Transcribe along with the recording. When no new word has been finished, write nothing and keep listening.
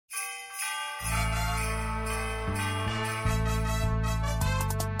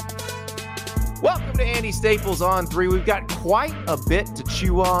to Andy Staples on 3. We've got quite a bit to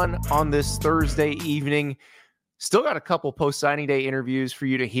chew on this Thursday evening. Still got a couple post-signing day interviews for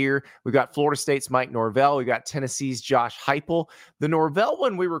you to hear. We've got Florida State's Mike Norvell. We've got Tennessee's Josh Heupel. The Norvell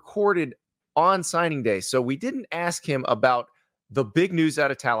one we recorded on signing day, so we didn't ask him about the big news out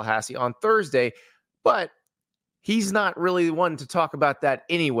of Tallahassee on Thursday, but he's not really the one to talk about that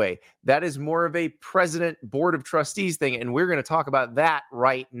anyway. That is more of a president board of trustees thing, and we're going to talk about that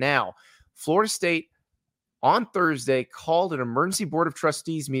right now. Florida State on Thursday called an emergency board of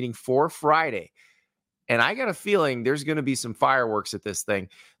trustees meeting for Friday. And I got a feeling there's going to be some fireworks at this thing.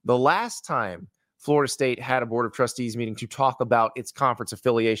 The last time Florida State had a board of trustees meeting to talk about its conference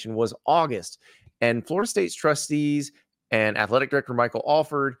affiliation was August. And Florida State's trustees and athletic director Michael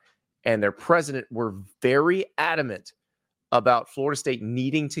Alford and their president were very adamant about Florida State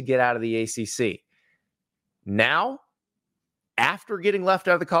needing to get out of the ACC. Now, after getting left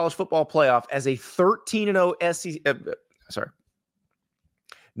out of the college football playoff as a 13-0 SEC,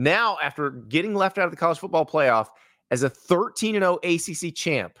 Now, after getting left out of the college football playoff as a 13-0 ACC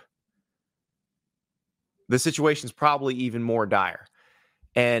champ, the situation's probably even more dire.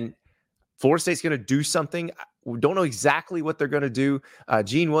 And Florida State's going to do something. We don't know exactly what they're going to do.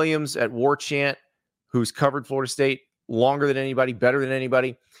 Gene Williams at War Chant, who's covered Florida State longer than anybody, better than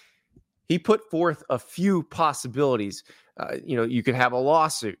anybody, he put forth a few possibilities. You could have a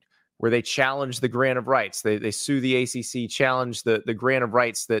lawsuit where they challenge the grant of rights. They sue the ACC, challenge the grant of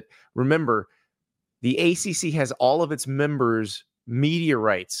rights that, remember, the ACC has all of its members' media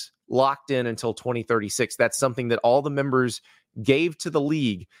rights locked in until 2036. That's something that all the members gave to the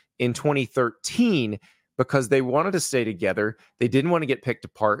league in 2013 because they wanted to stay together. They didn't want to get picked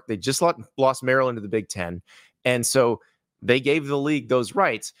apart. They just lost Maryland to the Big Ten. And so they gave the league those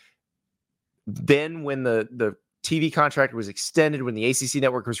rights. Then when the TV contract was extended, when the ACC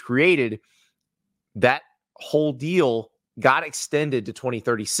network was created, that whole deal got extended to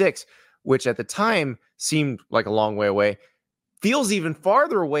 2036, which at the time seemed like a long way away. Feels even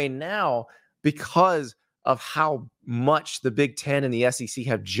farther away now because of how much the Big Ten and the SEC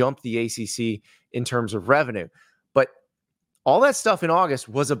have jumped the ACC in terms of revenue. But all that stuff in August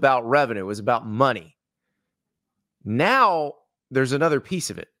was about revenue, was about money. Now there's another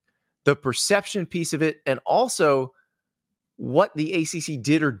piece of it. The perception piece of it, and also what the ACC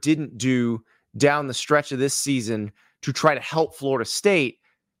did or didn't do down the stretch of this season to try to help Florida State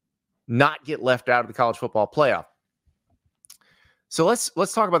not get left out of the college football playoff. So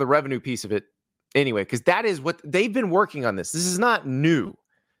let's talk about the revenue piece of it anyway, because that is what they've been working on. This is not new.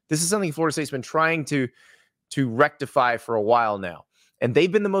 This is something Florida State's been trying to rectify for a while now, and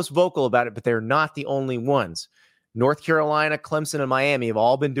they've been the most vocal about it, but they're not the only ones. North Carolina, Clemson, and Miami have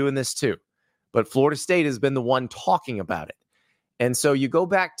all been doing this too. But Florida State has been the one talking about it. And so you go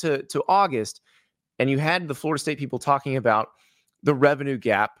back to August, and you had the Florida State people talking about the revenue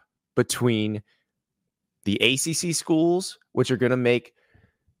gap between the ACC schools, which are going to make,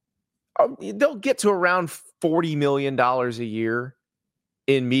 they'll get to around $40 million a year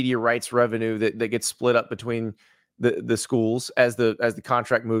in media rights revenue that gets split up between the schools as the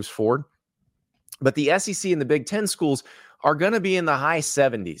contract moves forward. But the SEC and the Big Ten schools are going to be in the high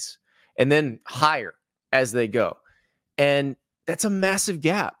 70s and then higher as they go. And that's a massive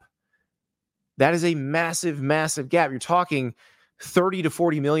gap. That is a massive, massive gap. You're talking $30 to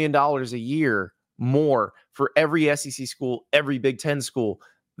 $40 million a year more for every SEC school, every Big Ten school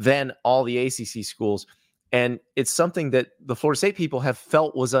than all the ACC schools. And it's something that the Florida State people have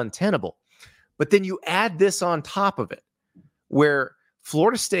felt was untenable. But then you add this on top of it, where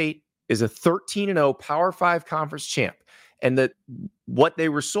Florida State is a 13-0 Power 5 conference champ. And that what they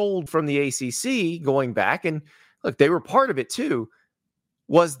were sold from the ACC going back, and look, they were part of it too,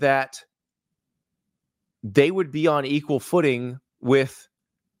 was that they would be on equal footing with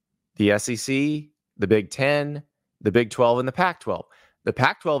the SEC, the Big Ten, the Big 12, and the Pac-12. The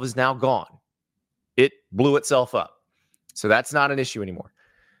Pac-12 is now gone. It blew itself up. So that's not an issue anymore.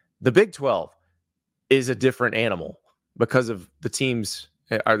 The Big 12 is a different animal because of the teams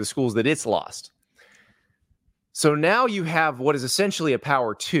are the schools that it's lost. So now you have what is essentially a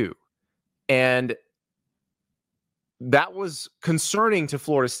Power 2. And that was concerning to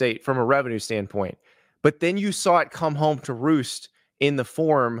Florida State from a revenue standpoint. But then you saw it come home to roost in the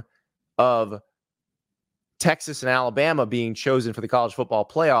form of Texas and Alabama being chosen for the college football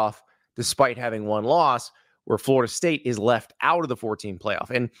playoff, despite having one loss, where Florida State is left out of the 14 playoff.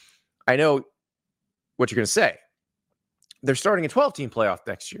 And I know what you're going to say. They're starting a 12-team playoff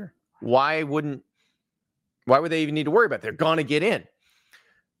next year. Why would they even need to worry about it? They're going to get in.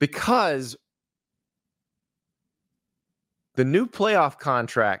 Because the new playoff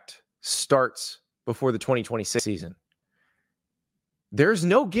contract starts before the 2026 season. There's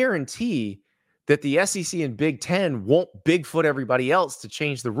no guarantee that the SEC and Big Ten won't Bigfoot everybody else to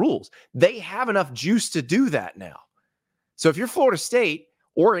change the rules. They have enough juice to do that now. So if you're Florida State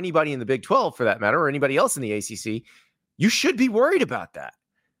or anybody in the Big 12 for that matter, or anybody else in the ACC, you should be worried about that.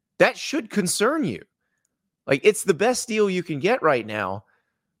 That should concern you. Like, it's the best deal you can get right now,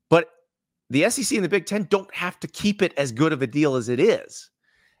 but the SEC and the Big Ten don't have to keep it as good of a deal as it is.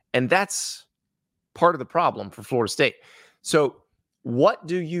 And that's part of the problem for Florida State. So what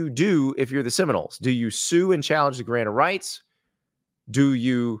do you do if you're the Seminoles? Do you sue and challenge the grant of rights? Do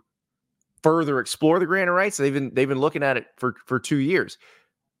you further explore the grant of rights? They've been looking at it for 2 years.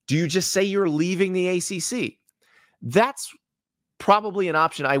 Do you just say you're leaving the ACC? That's probably an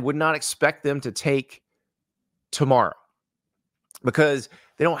option I would not expect them to take tomorrow, because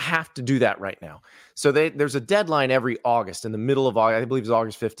they don't have to do that right now. So there's a deadline every August, in the middle of August, I believe it's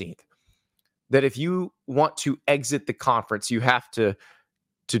August 15th, that if you want to exit the conference, you have to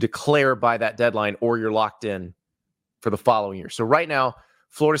declare by that deadline, or you're locked in for the following year. So right now,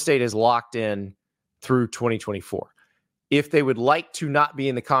 Florida State is locked in through 2024. If they would like to not be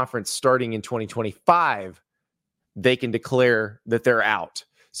in the conference starting in 2025, they can declare that they're out.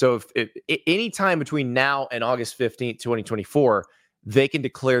 So if any time between now and August 15th, 2024, they can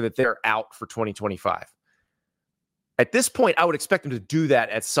declare that they're out for 2025. At this point, I would expect them to do that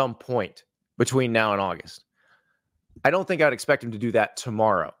at some point between now and August. I don't think I'd expect them to do that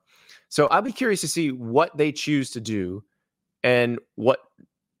tomorrow. So I'll be curious to see what they choose to do and what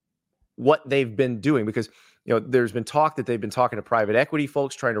they've been doing, because there's been talk that they've been talking to private equity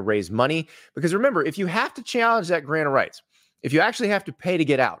folks trying to raise money. Because remember, if you have to challenge that grant of rights, if you actually have to pay to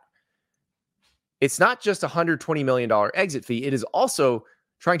get out, it's not just a $120 million exit fee. It is also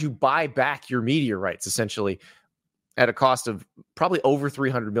trying to buy back your media rights, essentially, at a cost of probably over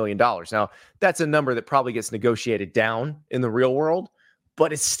 $300 million. Now, that's a number that probably gets negotiated down in the real world,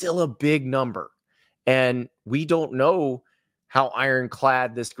 but it's still a big number. And we don't know how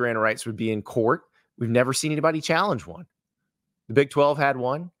ironclad this grant of rights would be in court. We've never seen anybody challenge one. The Big 12 had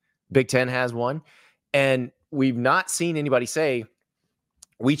one. Big 10 has one. And we've not seen anybody say,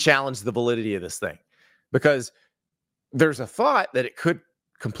 we challenge the validity of this thing, because there's a thought that it could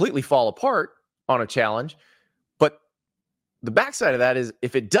completely fall apart on a challenge. But the backside of that is,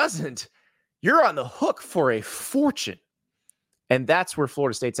 if it doesn't, you're on the hook for a fortune. And that's where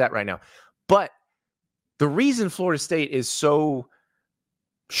Florida State's at right now. But the reason Florida State is so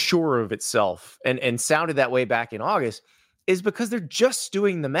sure of itself and sounded that way back in August is because they're just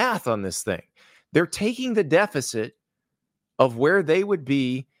doing the math on this thing. They're taking the deficit of where they would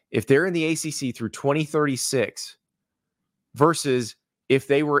be if they're in the ACC through 2036 versus if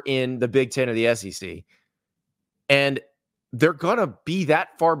they were in the Big Ten or the SEC. And they're going to be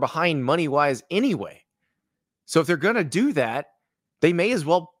that far behind money-wise anyway. So if they're going to do that, they may as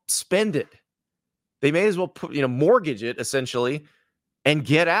well spend it. They may as well mortgage it, essentially, and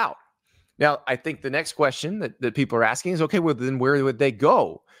get out. Now, I think the next question that people are asking is, okay, well, then where would they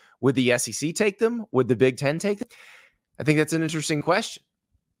go? Would the SEC take them? Would the Big Ten take them? I think that's an interesting question,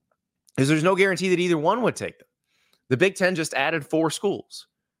 because there's no guarantee that either one would take them. The Big Ten just added 4 schools.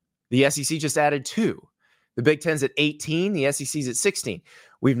 The SEC just added 2. The Big Ten's at 18. The SEC's at 16.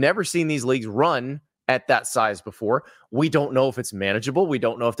 We've never seen these leagues run at that size before. We don't know if it's manageable. We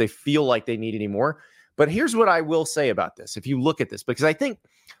don't know if they feel like they need any more. But here's what I will say about this. If you look at this, because I think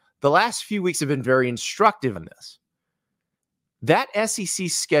the last few weeks have been very instructive in this. That SEC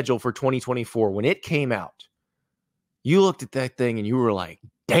schedule for 2024, when it came out, you looked at that thing and you were like,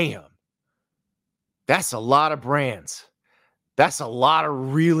 damn, that's a lot of brands. That's a lot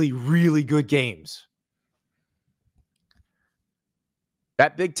of really, really good games.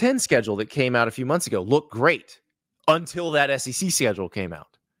 That Big Ten schedule that came out a few months ago looked great until that SEC schedule came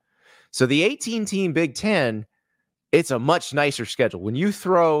out. So the 18-team Big Ten, it's a much nicer schedule. When you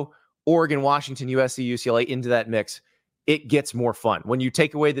throw Oregon, Washington, USC, UCLA into that mix, it gets more fun. When you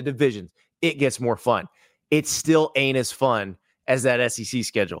take away the divisions, it gets more fun. It still ain't as fun as that SEC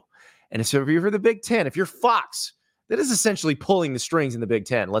schedule. And so if you're for the Big Ten, if you're Fox, that is essentially pulling the strings in the Big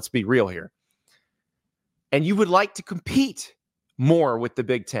Ten. Let's be real here. And you would like to compete more with the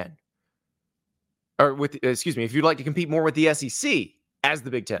Big Ten. If you'd like to compete more with the SEC as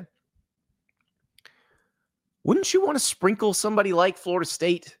the Big Ten, wouldn't you want to sprinkle somebody like Florida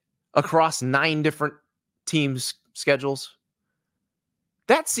State across 9 different teams' schedules?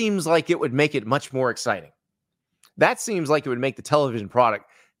 That seems like it would make it much more exciting. That seems like it would make the television product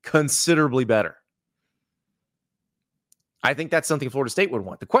considerably better. I think that's something Florida State would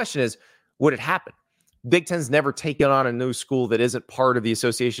want. The question is, would it happen? Big Ten's never taken on a new school that isn't part of the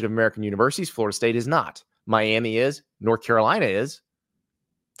Association of American Universities. Florida State is not. Miami is. North Carolina is.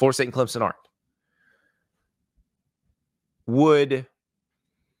 Florida State and Clemson aren't. Would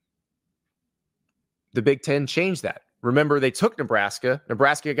the Big Ten change that? Remember, they took Nebraska.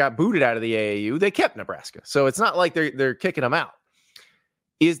 Nebraska got booted out of the AAU. They kept Nebraska. So it's not like they're kicking them out.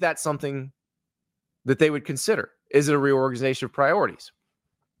 Is that something that they would consider? Is it a reorganization of priorities?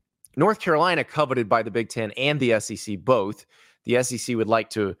 North Carolina, coveted by the Big Ten and the SEC both. The SEC would like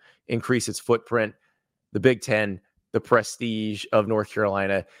to increase its footprint. The Big Ten, the prestige of North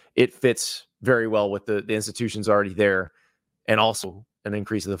Carolina, it fits very well with the institutions already there, and also an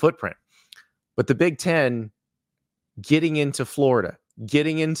increase of the footprint. But the Big Ten getting into Florida,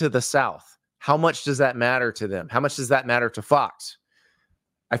 getting into the South, how much does that matter to them? How much does that matter to Fox?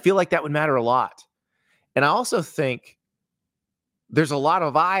 I feel like that would matter a lot. And I also think there's a lot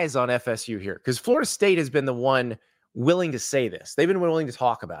of eyes on FSU here because Florida State has been the one willing to say this. They've been willing to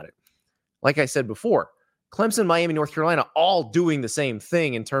talk about it. Like I said before, Clemson, Miami, North Carolina, all doing the same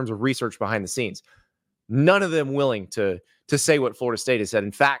thing in terms of research behind the scenes. None of them willing to say what Florida State has said.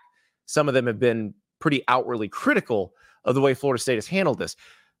 In fact, some of them have been pretty outwardly critical of the way Florida State has handled this.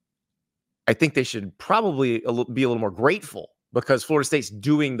 I think they should probably be a little more grateful because Florida State's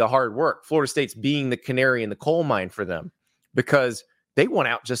doing the hard work. Florida State's being the canary in the coal mine for them because they went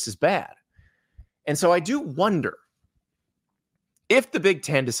out just as bad. And so I do wonder if the Big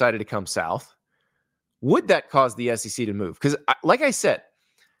Ten decided to come south, would that cause the SEC to move? Because like I said,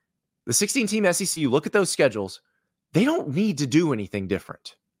 the 16-team SEC, you look at those schedules, they don't need to do anything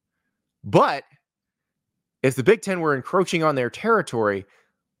different. But if the Big Ten were encroaching on their territory,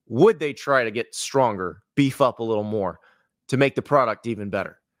 would they try to get stronger, beef up a little more to make the product even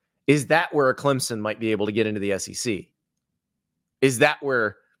better? Is that where a Clemson might be able to get into the SEC? Is that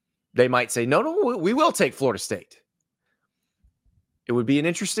where they might say, no, we will take Florida State? It would be an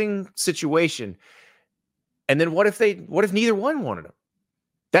interesting situation. And then what if neither one wanted them?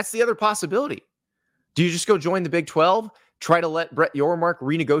 That's the other possibility. Do you just go join the Big 12, try to let Brett Yormark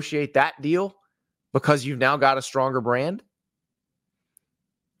renegotiate that deal because you've now got a stronger brand?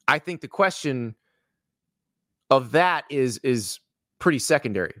 I think the question of that is pretty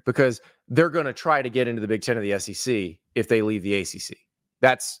secondary because they're going to try to get into the Big Ten of the SEC if they leave the ACC.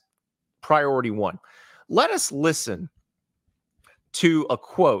 That's priority one. Let us listen to a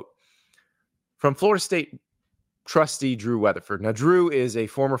quote from Florida State trustee Drew Weatherford. Now, Drew is a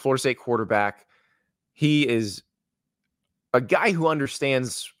former Florida State quarterback. He is a guy who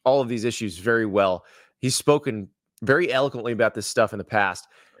understands all of these issues very well. He's spoken very eloquently about this stuff in the past.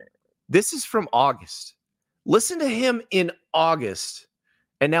 This is from August. Listen to him in August,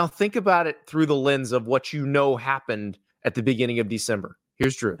 and now think about it through the lens of what you know happened at the beginning of December.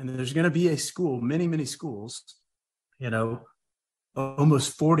 Here's Drew. And there's going to be a school, many, many schools,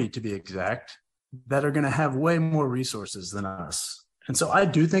 almost 40 to be exact, that are going to have way more resources than us. And so I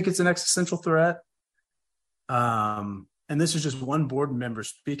do think it's an existential threat. And this is just one board member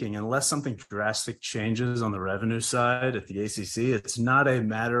speaking. Unless something drastic changes on the revenue side at the ACC, it's not a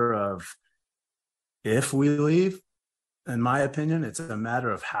matter of if we leave. In my opinion, it's a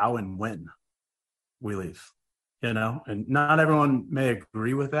matter of how and when we leave, and not everyone may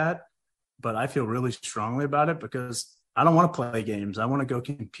agree with that, but I feel really strongly about it because I don't want to play games. I want to go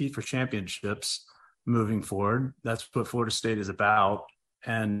compete for championships moving forward. That's what Florida State is about.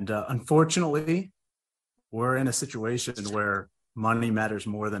 And unfortunately, we're in a situation where money matters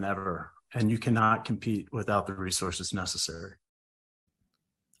more than ever, and you cannot compete without the resources necessary.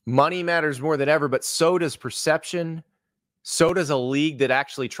 Money matters more than ever, but so does perception. So does a league that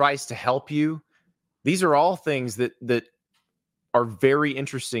actually tries to help you. These are all things that are very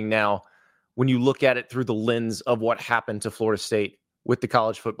interesting now when you look at it through the lens of what happened to Florida State with the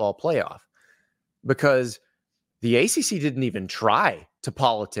college football playoff. Because the ACC didn't even try to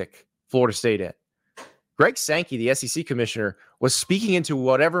politic Florida State in. Greg Sankey, the SEC commissioner, was speaking into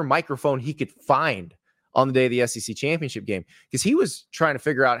whatever microphone he could find on the day of the SEC championship game because he was trying to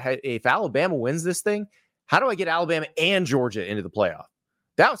figure out if Alabama wins this thing, how do I get Alabama and Georgia into the playoff?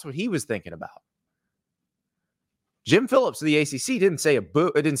 That was what he was thinking about. Jim Phillips of the ACC didn't say a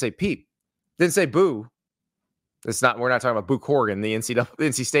boo. It didn't say peep. Didn't say boo. We're not talking about Boo Corrigan, the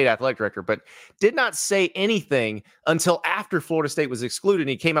NC State athletic director, but did not say anything until after Florida State was excluded. And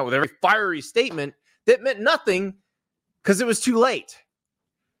he came out with a very fiery statement that meant nothing because it was too late.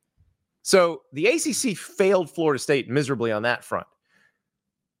 So the ACC failed Florida State miserably on that front.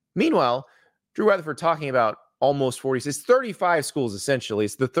 Meanwhile, Drew Weatherford talking about almost 40, it's 35 schools essentially.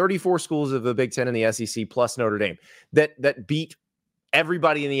 It's the 34 schools of the Big Ten and the SEC plus Notre Dame that beat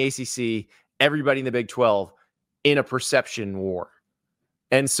everybody in the ACC everybody in the Big 12 in a perception war.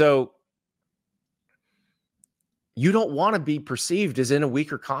 And so you don't want to be perceived as in a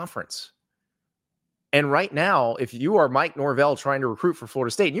weaker conference. And right now, if you are Mike Norvell trying to recruit for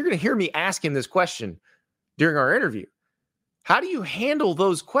Florida State, and you're going to hear me ask him this question during our interview, how do you handle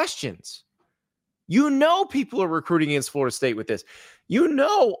those questions? You know people are recruiting against Florida State with this. You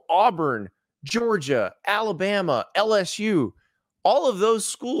know Auburn, Georgia, Alabama, LSU, all of those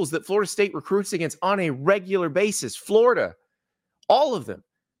schools that Florida State recruits against on a regular basis, Florida, all of them,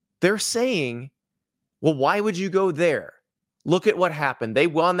 they're saying, well, why would you go there? Look at what happened. They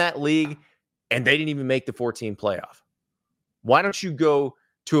won that league, and they didn't even make the 14 playoff. Why don't you go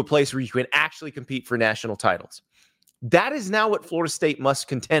to a place where you can actually compete for national titles? That is now what Florida State must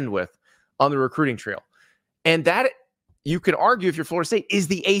contend with on the recruiting trail. And that, you can argue, if you're Florida State, is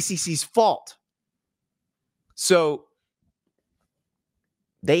the ACC's fault. So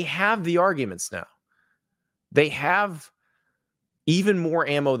they have the arguments now. They have even more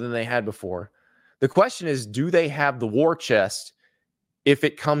ammo than they had before. The question is, do they have the war chest if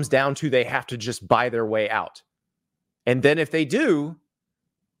it comes down to they have to just buy their way out? And then if they do,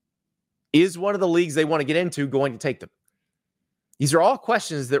 is one of the leagues they want to get into going to take them? These are all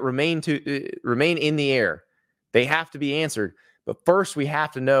questions that remain in the air. They have to be answered. But first, we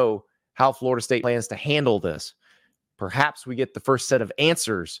have to know how Florida State plans to handle this. Perhaps we get the first set of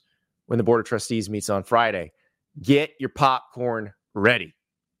answers when the Board of Trustees meets on Friday. Get your popcorn ready.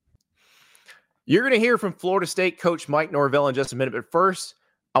 You're going to hear from Florida State coach Mike Norvell in just a minute. But first,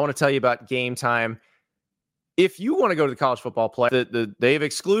 I want to tell you about Game Time. If you want to go to the college football play, they've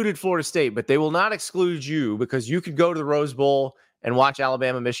excluded Florida State, but they will not exclude you, because you could go to the Rose Bowl and watch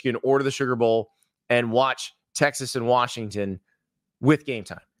Alabama, Michigan, or to the Sugar Bowl and watch Texas and Washington with Game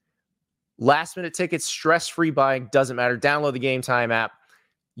Time. Last minute tickets, stress-free buying, doesn't matter. Download the Game Time app.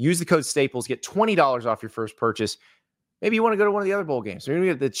 Use the code Staples. Get $20 off your first purchase. Maybe you want to go to one of the other bowl games.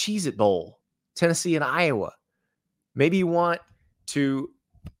 Maybe the Cheez-It Bowl, Tennessee and Iowa. Maybe you want to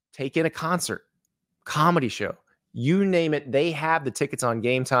take in a concert, comedy show. You name it, they have the tickets on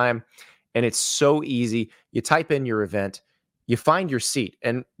Game Time, and it's so easy. You type in your event, you find your seat,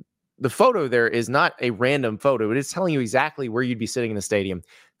 and the photo there is not a random photo. It is telling you exactly where you'd be sitting in the stadium.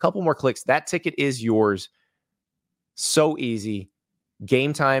 A couple more clicks, that ticket is yours. So easy.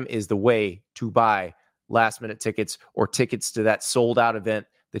 Game Time is the way to buy last-minute tickets or tickets to that sold-out event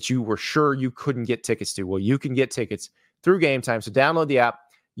that you were sure you couldn't get tickets to. Well, you can get tickets through Game Time. So download the app,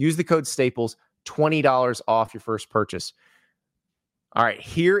 use the code Staples, $20 off your first purchase. All right,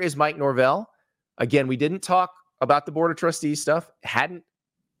 here is Mike Norvell. Again, we didn't talk about the Board of Trustees stuff. It hadn't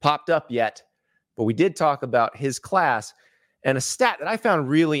popped up yet, but we did talk about his class and a stat that I found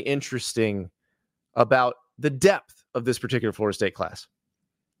really interesting about the depth of this particular Florida State class.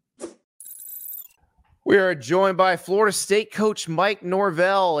 We are joined by Florida State coach Mike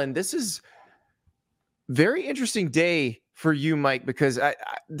Norvell, and this is a very interesting day for you, Mike, because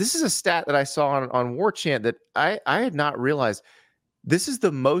this is a stat that I saw on War Chant that I had not realized. This is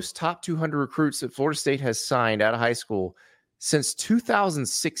the most top 200 recruits that Florida State has signed out of high school since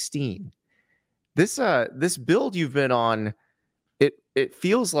 2016. This build you've been on, it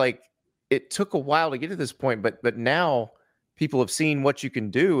feels like it took a while to get to this point, but now people have seen what you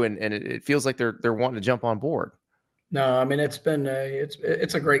can do, and it feels like they're wanting to jump on board. No, I mean, it's been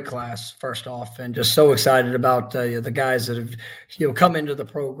it's a great class, first off, and just so excited about the guys that have come into the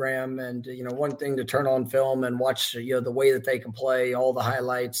program. And one thing to turn on film and watch the way that they can play, all the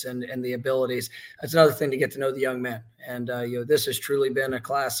highlights and the abilities. It's another thing to get to know the young men. And this has truly been a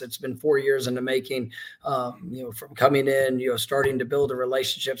class that's been 4 years in the making. From coming in, starting to build the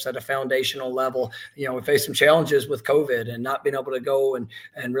relationships at a foundational level. We faced some challenges with COVID and not being able to go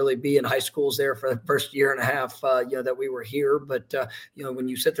and really be in high schools there for the first year and a half. That we were here, but when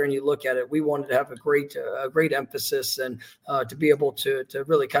you sit there and you look at it, we wanted to have a great emphasis and to be able to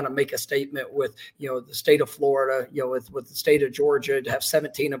really kind of make a statement with the state of Florida, with the state of Georgia, to have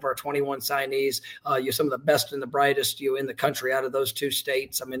 17 of our 21 signees, some of the best and the brightest in the country out of those two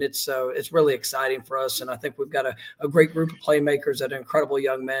states. I mean, it's really exciting for us, and I think we've got a great group of playmakers and incredible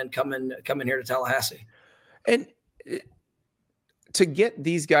young men coming here to Tallahassee. And to get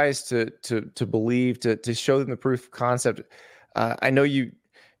these guys to believe, to show them the proof of concept, I know you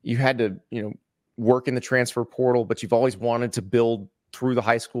had to work in the transfer portal, but you've always wanted to build through the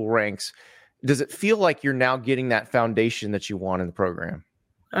high school ranks. Does it feel like you're now getting that foundation that you want in the program?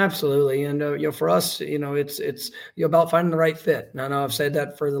 Absolutely. And, for us, it's about finding the right fit. And I know I've said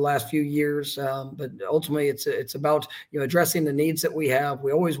that for the last few years, but ultimately it's about, addressing the needs that we have.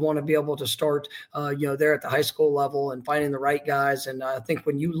 We always want to be able to start, there at the high school level and finding the right guys. And I think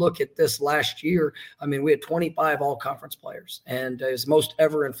when you look at this last year, I mean, we had 25 all conference players, and is most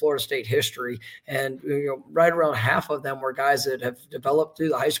ever in Florida State history. And, right around half of them were guys that have developed through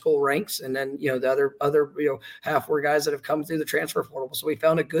the high school ranks. And then, the other, half were guys that have come through the transfer portal. So we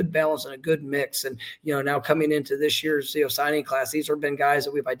found a good balance and a good mix. And, now coming into this year's, signing class, these have been guys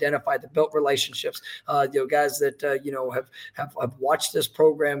that we've identified that built relationships, guys that, have watched this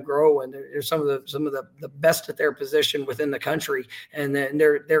program grow, and they're some of the best at their position within the country. And then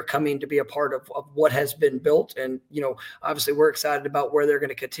they're coming to be a part of what has been built. And, obviously we're excited about where they're going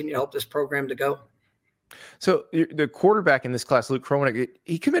to continue to help this program to go. So the quarterback in this class, Luke Kroenig,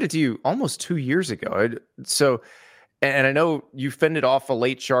 he committed to you almost 2 years ago. So, and I know you fended off a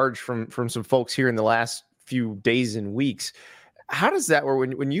late charge from some folks here in the last few days and weeks. How does that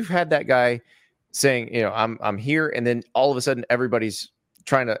work when you've had that guy saying, I'm here, and then all of a sudden everybody's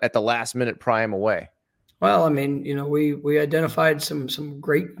trying to at the last minute pry him away? Well, I mean, we identified some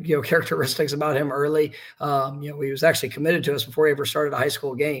great, characteristics about him early. He was actually committed to us before he ever started a high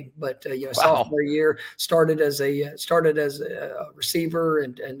school game. But wow. Sophomore year started as a receiver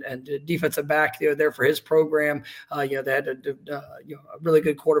and defensive back. There for his program. They had a really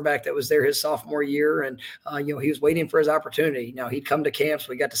good quarterback that was there his sophomore year, and he was waiting for his opportunity. Now he'd come to camps,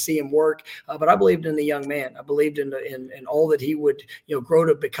 we got to see him work, but I believed in the young man. I believed in all that he would grow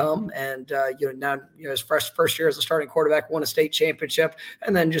to become, and now his first year as a starting quarterback, won a state championship,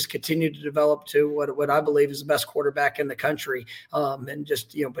 and then just continued to develop to what I believe is the best quarterback in the country. And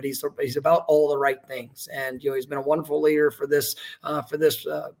just, but he's about all the right things. And, he's been a wonderful leader for this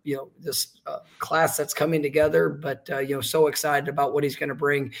class that's coming together, but, so excited about what he's going to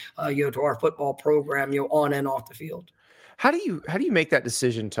bring, to our football program, on and off the field. How do you make that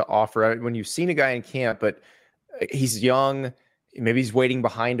decision to offer when you've seen a guy in camp, but he's young, maybe he's waiting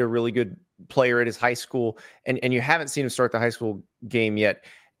behind a really good player at his high school, and you haven't seen him start the high school game yet?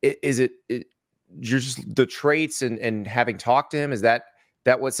 Is it just the traits and having talked to him? Is that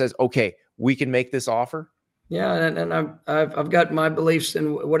what says, okay, we can make this offer? Yeah, and I've got my beliefs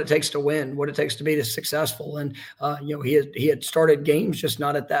in what it takes to win, what it takes to be successful, and he had started games, just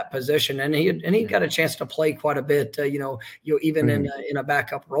not at that position, and he got a chance to play quite a bit, even in a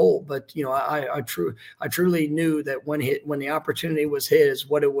backup role. But I truly knew that when the opportunity was his,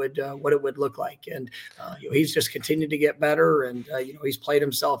 what it would look like, and he's just continued to get better, and he's played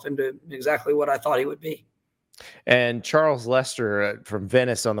himself into exactly what I thought he would be. And Charles Lester from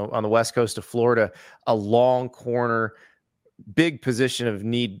Venice on the west coast of Florida, a long corner, big position of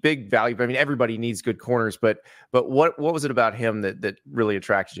need, big value. I mean, everybody needs good corners, but what was it about him that really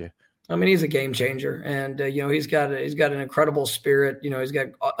attracted you? I mean, he's a game changer, and he's got an incredible spirit. He's got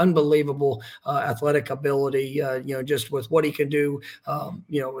unbelievable athletic ability. Just with what he can do.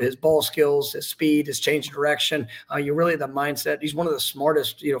 His ball skills, his speed, his change of direction. Really the mindset. He's one of the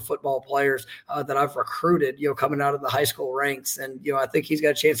smartest football players that I've recruited. Coming out of the high school ranks, and I think he's got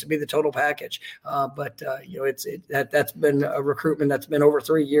a chance to be the total package. But that's been a recruitment that's been over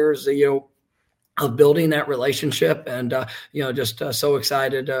 3 years. Of building that relationship, and just so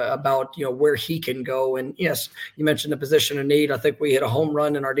excited about where he can go. And yes, you mentioned the position of need. I think we hit a home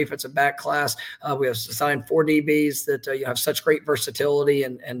run in our defensive back class. We have assigned 4 DBs that have such great versatility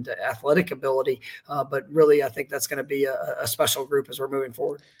and athletic ability. But really, I think that's going to be a special group as we're moving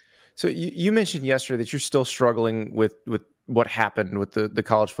forward. So you mentioned yesterday that you're still struggling with what happened with the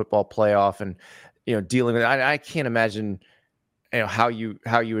college football playoff, and dealing with it. I can't imagine how you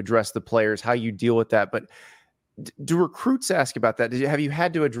address the players, how you deal with that. But do recruits ask about that? Have you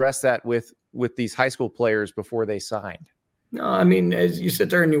had to address that with these high school players before they signed? No, I mean, as you sit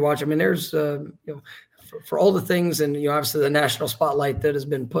there and you watch, I mean, there's, for all the things, and, obviously the national spotlight that has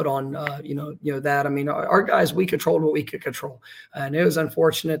been put on, that, I mean, our guys, we controlled what we could control. And it was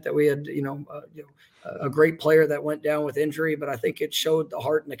unfortunate that we had, a great player that went down with injury, but I think it showed the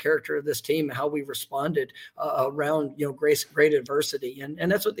heart and the character of this team and how we responded around, great adversity.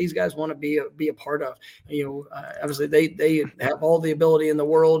 And that's what these guys want to be a part of. Obviously they have all the ability in the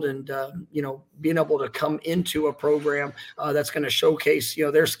world, and, being able to come into a program that's going to showcase,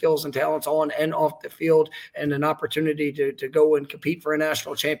 their skills and talents on and off the field, and an opportunity to go and compete for a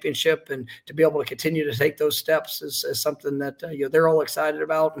national championship, and to be able to continue to take those steps is something that, they're all excited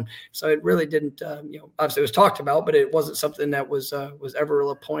about. And so it really didn't, obviously it was talked about, but it wasn't something that was ever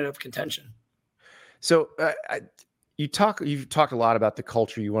a point of contention. So you've talked a lot about the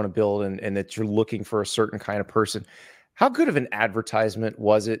culture you want to build, and that you're looking for a certain kind of person. How good of an advertisement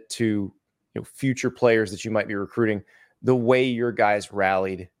was it to future players that you might be recruiting, the way your guys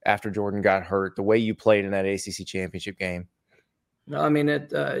rallied after Jordan got hurt, the way you played in that ACC championship game? No, I mean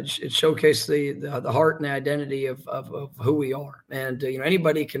it showcased the heart and the identity of who we are, and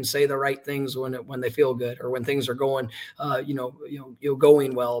anybody can say the right things when they feel good or when things are going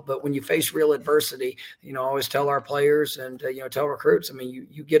going well. But when you face real adversity, I always tell our players and tell recruits. I mean,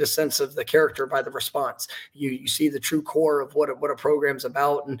 you get a sense of the character by the response. You see the true core of what a program's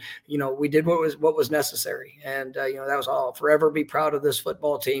about, and we did what was necessary, and that was all. I'll forever be proud of this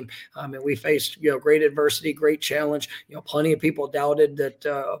football team. I mean, we faced great adversity, great challenge. Plenty of people doubted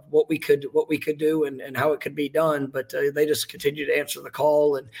that what we could do and how it could be done, but they just continue to answer the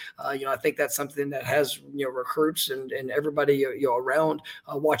call, and I think that's something that has recruits and everybody around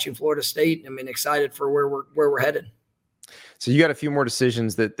watching Florida State. I mean, excited for where we're headed. So you got a few more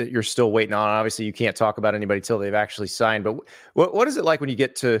decisions that you're still waiting on. Obviously, you can't talk about anybody till they've actually signed. But what is it like when you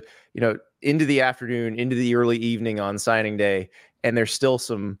get to into the afternoon, into the early evening on signing day, and there's still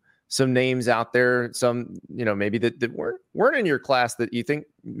some names out there, some maybe that weren't in your class that you think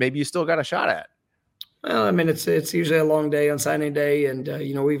maybe you still got a shot at? Well, I mean, it's usually a long day on signing day, and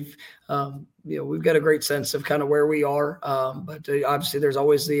we've got a great sense of kind of where we are. But obviously, there's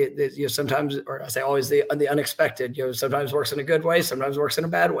always the sometimes, or I say always the unexpected. Sometimes works in a good way, sometimes works in a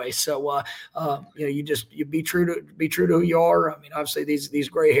bad way. So you be true to who you are. I mean, obviously these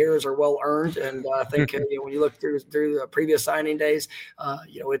gray hairs are well earned, and I think when you look through the previous signing days,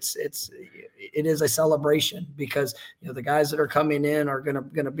 it is a celebration because the guys that are coming in are gonna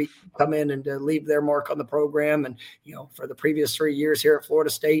come in and leave their mark on the program, and for the previous 3 years here at Florida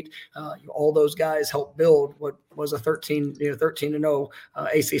State, all those guys helped build what was a 13-0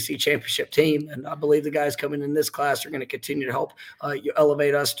 ACC championship team. And I believe the guys coming in this class are going to continue to help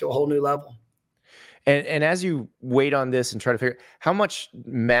elevate us to a whole new level. And as you wait on this and try to figure how much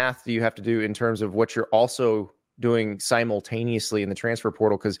math do you have to do in terms of what you're also doing simultaneously in the transfer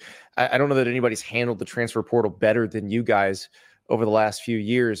portal? Because I don't know that anybody's handled the transfer portal better than you guys over the last few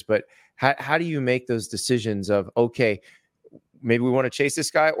years, but how do you make those decisions of, okay, maybe we want to chase this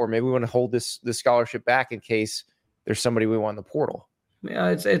guy, or maybe we want to hold this scholarship back in case there's somebody we want in the portal?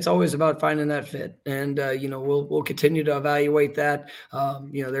 Yeah, it's always about finding that fit, and we'll continue to evaluate that.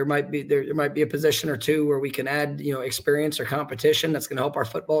 There might be a position or two where we can add experience or competition that's going to help our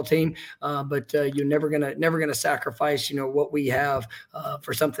football team, but you're never gonna sacrifice what we have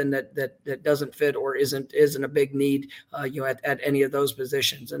for something that doesn't fit or isn't a big need at any of those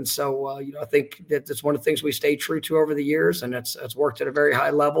positions. And so I think that's one of the things we stay true to over the years, and it's worked at a very high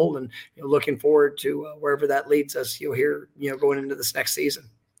level, and looking forward to wherever that leads us here going into this next season.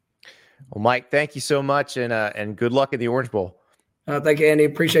 Well, Mike, thank you so much, and good luck in the Orange Bowl. Thank you, Andy.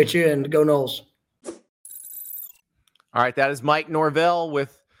 Appreciate you, and go Noles. All right, that is Mike Norvell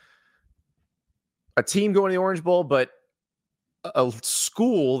with a team going to the Orange Bowl, but a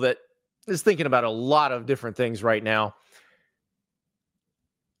school that is thinking about a lot of different things right now.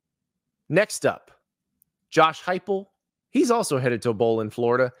 Next up, Josh Heupel. He's also headed to a bowl in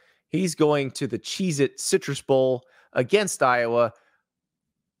Florida. He's going to the Cheez-It Citrus Bowl against Iowa.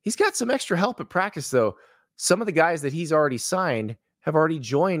 He's got some extra help at practice, though. Some of the guys that he's already signed have already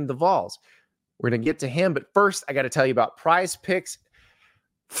joined the Vols. We're going to get to him, but first, I got to tell you about Prize Picks.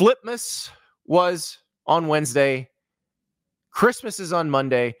 Flipmas was on Wednesday. Christmas is on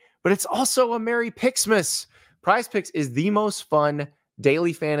Monday, but it's also a Merry Pixmas. Prize Picks is the most fun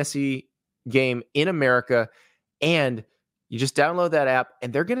daily fantasy game in America, and you just download that app,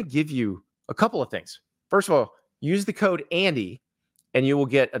 and they're going to give you a couple of things. First of all, use the code Andy, and you will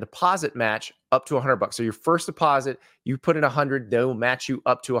get a deposit match up to $100. So your first deposit, you put in $100, they'll match you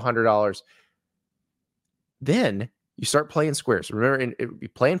up to $100. Then you start playing squares. Remember, you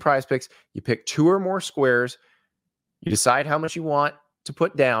play in Prize Picks, you pick 2 or more squares, you decide how much you want to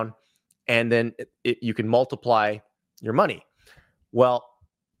put down, and then you can multiply your money. Well,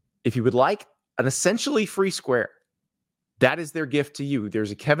 if you would like an essentially free square, that is their gift to you.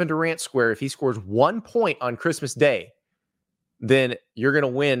 There's a Kevin Durant square. If he scores 1 point on Christmas Day, then you're going to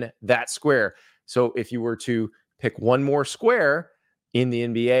win that square. So if you were to pick one more square in the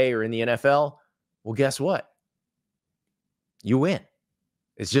NBA or in the NFL, well, guess what? You win.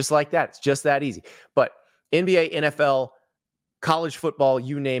 It's just like that. It's just that easy. But NBA, NFL, college football,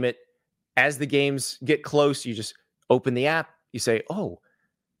 you name it, as the games get close, you just open the app. You say, oh,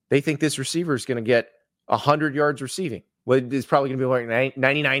 they think this receiver is going to get 100 yards receiving. Well, it's probably going to be like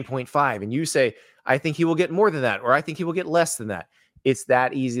 99.5. And you say, I think he will get more than that, or I think he will get less than that. It's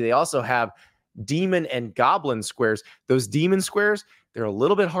that easy. They also have demon and goblin squares. Those demon squares, they're a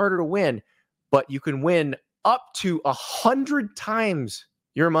little bit harder to win, but you can win up to 100 times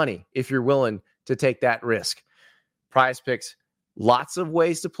your money if you're willing to take that risk. Prize Picks, lots of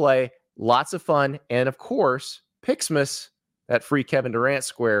ways to play, lots of fun, and of course, Pixmas, that free Kevin Durant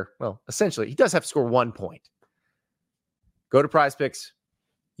square. Well, essentially, he does have to score 1 point. Go to Prize Picks,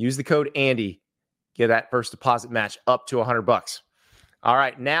 use the code Andy, get that first deposit match up to $100. All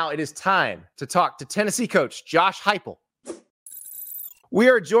right, now it is time to talk to Tennessee coach Josh Heupel. We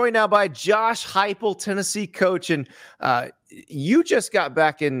are joined now by Josh Heupel, Tennessee coach, and you just got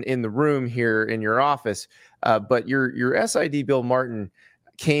back in the room here in your office, but your SID Bill Martin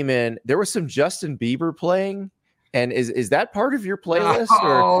came in. There was some Justin Bieber playing, and is that part of your playlist,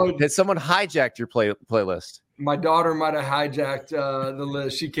 or did someone hijacked your playlist? My daughter might have hijacked the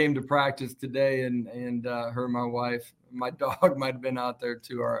list. She came to practice today, and her and my wife, my dog might have been out there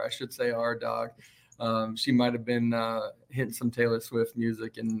too. Our dog. She might have been hitting some Taylor Swift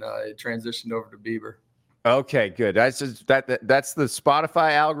music, and it transitioned over to Bieber. Okay, good. That's the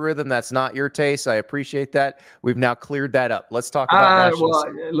Spotify algorithm. That's not your taste. I appreciate that. We've now cleared that up. Let's talk about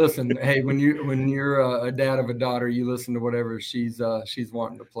listen. Hey, when you're a dad of a daughter, you listen to whatever she's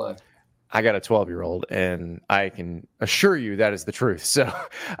wanting to play. I got a 12-year-old, and I can assure you that is the truth. So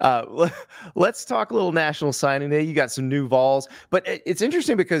let's talk a little National Signing Day. You got some new Vols, but it's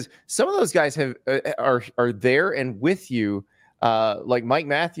interesting because some of those guys are there and with you, like Mike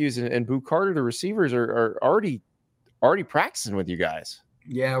Matthews and Boo Carter, the receivers, are already practicing with you guys.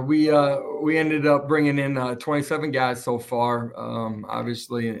 Yeah, we ended up bringing in 27 guys so far.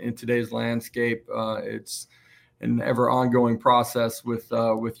 Obviously, in today's landscape, it's an ever ongoing process with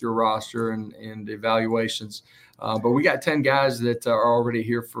your roster and evaluations. But we got 10 guys that are already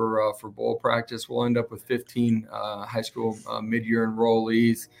here for bowl practice. We'll end up with 15 high school mid-year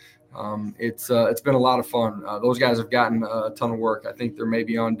enrollees. It's been a lot of fun. Those guys have gotten a ton of work. I think they're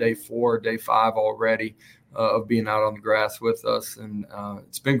maybe on day 4, day 5 already of being out on the grass with us. And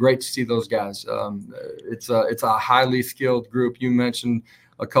it's been great to see those guys. It's a highly skilled group. You mentioned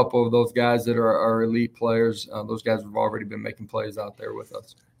a couple of those guys that are elite players. Those guys have already been making plays out there with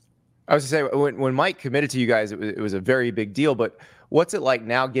us. I was going to say, when Mike committed to you guys, it was a very big deal. But what's it like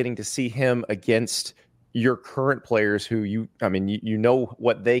now getting to see him against your current players who you know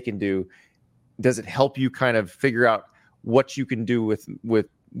what they can do? Does it help you kind of figure out what you can do with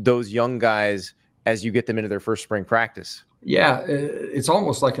those young guys as you get them into their first spring practice? Yeah, it's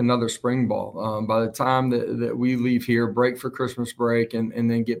almost like another spring ball. By the time that we leave here, break for Christmas break, and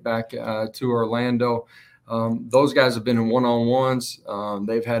then get back to Orlando, those guys have been in one-on-ones.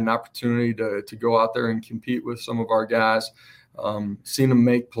 They've had an opportunity to go out there and compete with some of our guys, seen them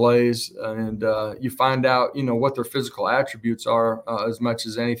make plays, and you find out, what their physical attributes are as much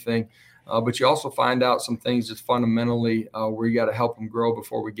as anything. But you also find out some things just fundamentally where you got to help them grow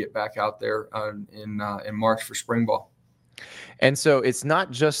before we get back out there in March for spring ball. And so it's not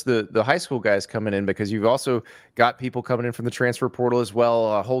just the high school guys coming in, because you've also got people coming in from the transfer portal as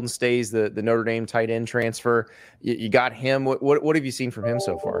well. Holden Stays, the Notre Dame tight end transfer. You got him. What have you seen from him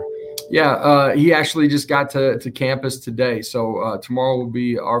so far? Yeah, he actually just got to campus today. So tomorrow will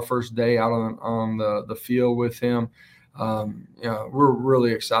be our first day out on the field with him. We're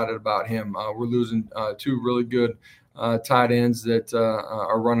really excited about him. We're losing 2 really good tight ends that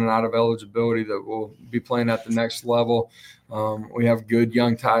are running out of eligibility that will be playing at the next level. We have good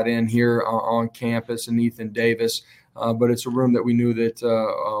young tight end here on campus in Ethan Davis, but it's a room that we knew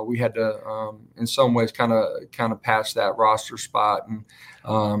that we had to, in some ways, kind of patch that roster spot.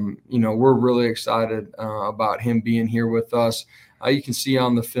 And we're really excited about him being here with us. You can see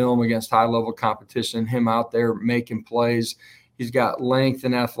on the film against high-level competition, him out there making plays. He's got length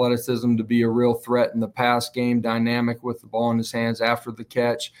and athleticism to be a real threat in the pass game, dynamic with the ball in his hands after the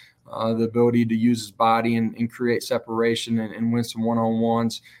catch, the ability to use his body and create separation and win some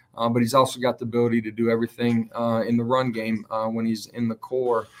one-on-ones. But he's also got the ability to do everything in the run game when he's in the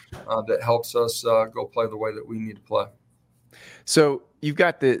core that helps us go play the way that we need to play. So you've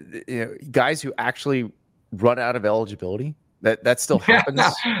got the guys who actually run out of eligibility. That still happens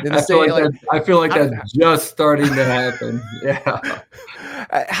in the state. I feel like that's just starting to happen. Yeah.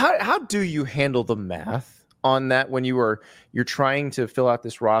 How do you handle the math on that when you're trying to fill out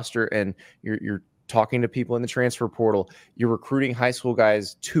this roster and you're talking to people in the transfer portal, you're recruiting high school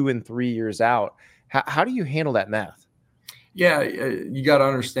guys 2 and 3 years out? How do you handle that math? Yeah, you got to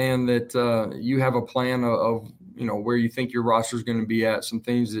understand that you have a plan of where you think your roster is going to be at, some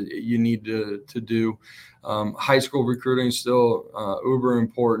things that you need to do. High school recruiting is still uber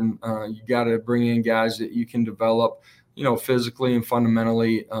important. You got to bring in guys that you can develop, physically and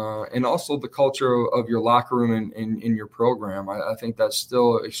fundamentally, and also the culture of your locker room and in your program. I think that's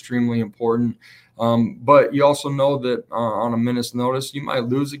still extremely important. But you also know that on a minute's notice, you might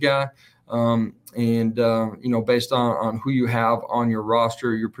lose a guy. Based on who you have on your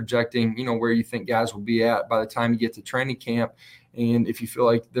roster, you're projecting, where you think guys will be at by the time you get to training camp. And if you feel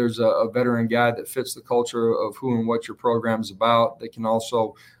like there's a veteran guy that fits the culture of who and what your program is about, they can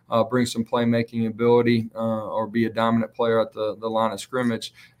also bring some playmaking ability or be a dominant player at the line of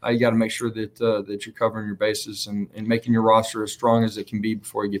scrimmage. You got to make sure that you're covering your bases and making your roster as strong as it can be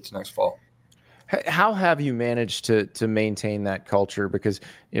before you get to next fall. How have you managed to maintain that culture? Because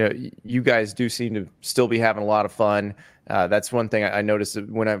you guys do seem to still be having a lot of fun. That's one thing I noticed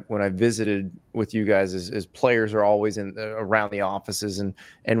when I visited with you guys is players are always around the offices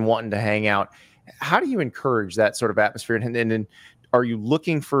and wanting to hang out. How do you encourage that sort of atmosphere? And are you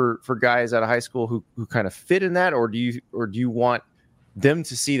looking for guys out of high school who kind of fit in that, or do you want them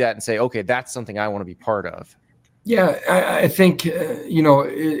to see that and say, okay, that's something I want to be part of? Yeah, I think,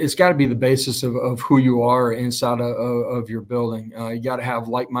 it's got to be the basis of who you are inside of your building. You got to have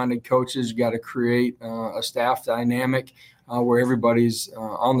like-minded coaches. You got to create a staff dynamic where everybody's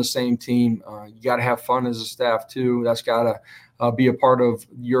on the same team. You got to have fun as a staff too. That's got to be a part of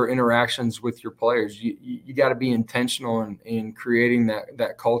your interactions with your players. You got to be intentional in creating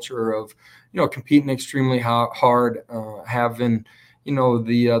that culture of, competing extremely hard, having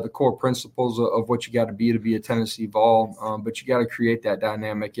the core principles of what you got to be a Tennessee Vol, but you got to create that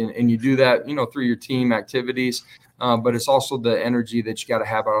dynamic, and you do that, through your team activities, but it's also the energy that you got to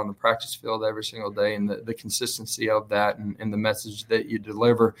have out on the practice field every single day, and the consistency of that and the message that you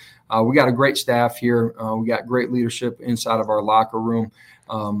deliver. We got a great staff here. We got great leadership inside of our locker room.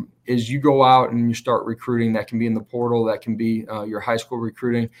 As you go out and you start recruiting, that can be in the portal, that can be your high school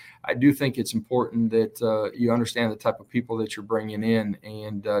recruiting. I do think it's important that you understand the type of people that you're bringing in,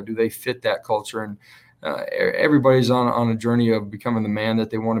 and do they fit that culture. And everybody's on a journey of becoming the man that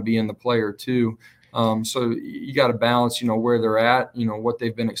they want to be in the player too. So you got to balance, where they're at, what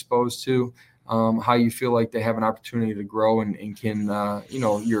they've been exposed to, how you feel like they have an opportunity to grow and can,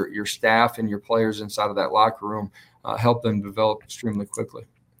 your staff and your players inside of that locker room help them develop extremely quickly.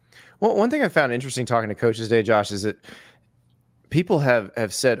 Well, one thing I found interesting talking to coaches today, Josh, is that people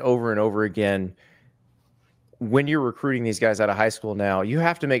have said over and over again, when you're recruiting these guys out of high school now, you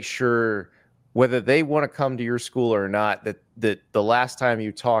have to make sure whether they want to come to your school or not, that the last time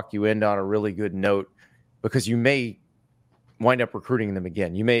you talk, you end on a really good note, because you may wind up recruiting them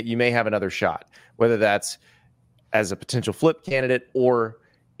again. You may have another shot, whether that's as a potential flip candidate or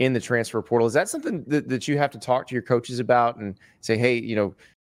in the transfer portal. Is that something that you have to talk to your coaches about and say, hey,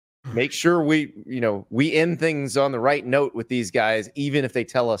 make sure we end things on the right note with these guys, even if they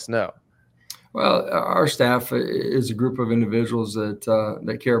tell us no? Well, our staff is a group of individuals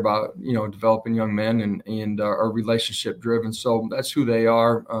that care about, developing young men and are relationship driven. So that's who they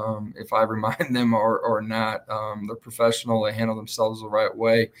are. If I remind them or not, they're professional. They handle themselves the right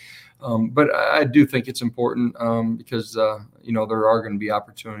way. But I do think it's important because, there are going to be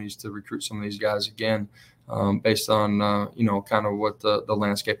opportunities to recruit some of these guys again based on, kind of what the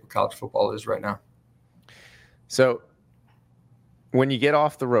landscape of college football is right now. So when you get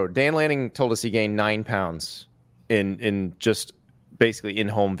off the road, Dan Lanning told us he gained 9 pounds in just basically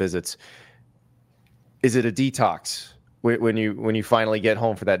in-home visits. Is it a detox when you finally get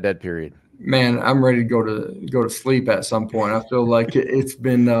home for that dead period? Man, I'm ready to go to sleep at some point. I feel like it's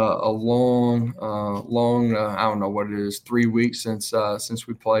been a long, I don't know what it is, 3 weeks since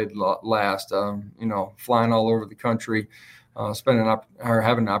we played last. Flying all over the country, having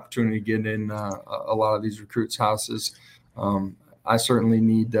an opportunity to get in a lot of these recruits' houses. I certainly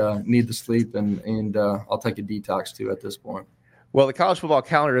need the sleep, and I'll take a detox too at this point. Well, the college football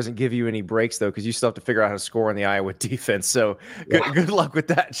calendar doesn't give you any breaks, though, because you still have to figure out how to score in the Iowa defense. So good luck with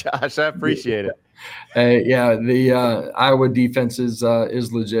that, Josh. I appreciate it. The Iowa defense is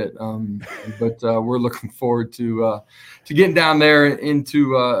legit, but we're looking forward to getting down there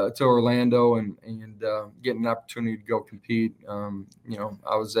into to Orlando and getting an opportunity to go compete.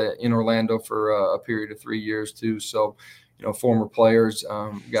 I was in Orlando for a period of 3 years too, so former players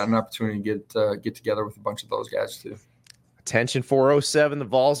got an opportunity to get together with a bunch of those guys too. Attention 407, the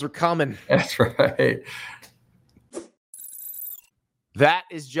Vols are coming. That's right. That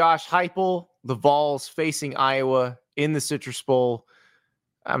is Josh Heupel, the Vols facing Iowa in the Citrus Bowl.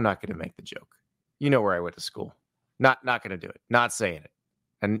 I'm not going to make the joke. You know where I went to school. Not going to do it. Not saying it.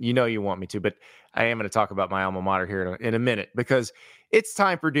 And you want me to, but I am going to talk about my alma mater here in a minute, because it's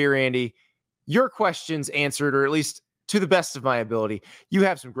time for Dear Andy. Your questions answered, or at least to the best of my ability. You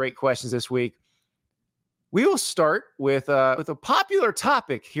have some great questions this week. we will start with a popular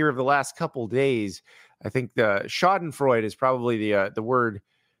topic here of the last couple days. I think the Schadenfreude is probably the word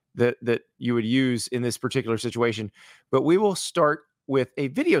that you would use in this particular situation. But we will start with a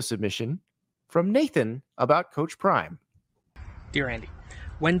video submission from Nathan about Coach Prime. Dear Andy,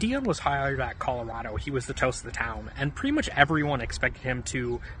 when Deion was hired at Colorado, he was the toast of the town, and pretty much everyone expected him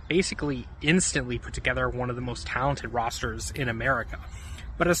to basically instantly put together one of the most talented rosters in America.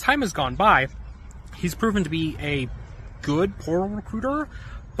 But as time has gone by, he's proven to be a good portal recruiter,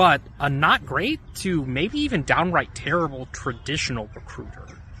 but a not great to maybe even downright terrible traditional recruiter.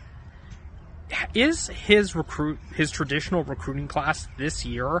 Is his traditional recruiting class this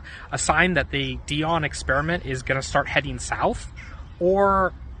year a sign that the Deion experiment is going to start heading south?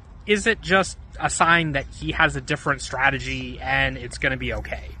 Or is it just a sign that he has a different strategy and it's going to be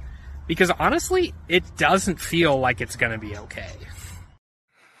okay? Because honestly, it doesn't feel like it's going to be okay.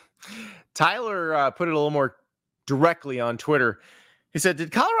 Tyler put it a little more directly on Twitter. He said,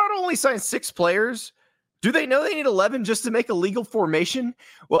 did Colorado only sign 6 players? Do they know they need 11 just to make a legal formation?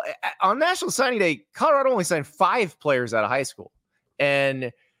 Well, on National Signing Day, Colorado only signed 5 players out of high school.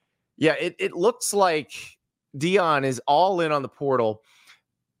 And yeah, it looks like Deion is all in on the portal.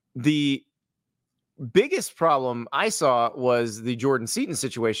 The biggest problem I saw was the Jordan Seaton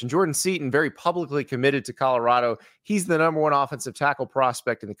situation. Jordan Seaton very publicly committed to Colorado. He's the number 1 offensive tackle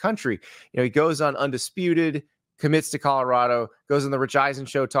prospect in the country. You know, he goes on undisputed, commits to Colorado, goes on the Rich Eisen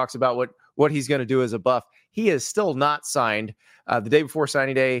show, talks about what he's going to do as a Buff. He is still not signed. The day before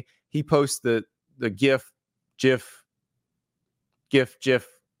signing day, he posts the GIF,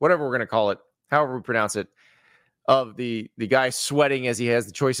 whatever we're going to call it, however we pronounce it, of the guy sweating as he has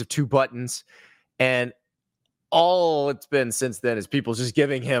the choice of 2 buttons. And all it's been since then is people just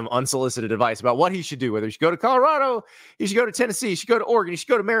giving him unsolicited advice about what he should do, whether he should go to Colorado, he should go to Tennessee, he should go to Oregon, he should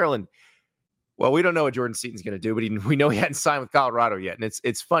go to Maryland. Well, we don't know what Jordan Seaton's going to do, but we know he hadn't signed with Colorado yet. And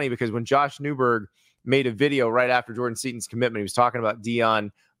it's funny because when Josh Newberg made a video right after Jordan Seaton's commitment, he was talking about Deion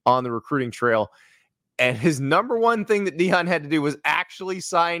on the recruiting trail. And his number 1 thing that Deion had to do was actually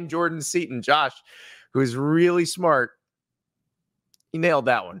sign Jordan Seaton. Josh, who is really smart, he nailed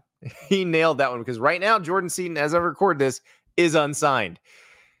that one. He nailed that one because right now, Jordan Seaton, as I record this, is unsigned.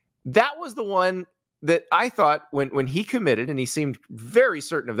 That was the one that I thought when he committed, and he seemed very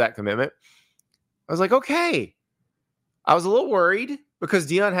certain of that commitment, I was like, okay. I was a little worried because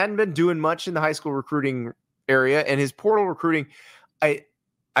Deion hadn't been doing much in the high school recruiting area, and his portal recruiting,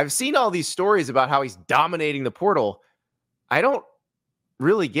 I've seen all these stories about how he's dominating the portal. I don't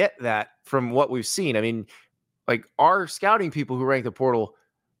really get that from what we've seen. I mean, like our scouting people who rank the portal,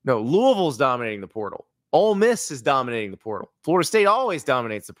 no, Louisville's dominating the portal. Ole Miss is dominating the portal. Florida State always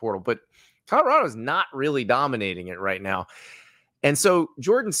dominates the portal, but Colorado's not really dominating it right now. And so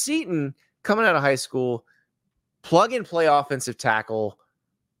Jordan Seaton coming out of high school, plug and play offensive tackle,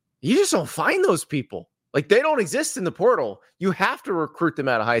 you just don't find those people. Like they don't exist in the portal. You have to recruit them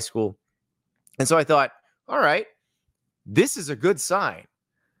out of high school. And so I thought, all right, this is a good sign.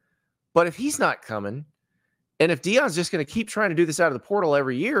 But if he's not coming, and if Deion's just going to keep trying to do this out of the portal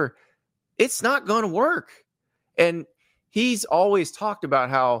every year, it's not going to work. And he's always talked about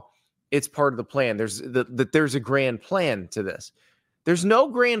how it's part of the plan. There's a grand plan to this. There's no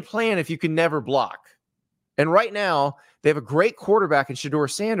grand plan if you can never block. And right now, they have a great quarterback in Shedeur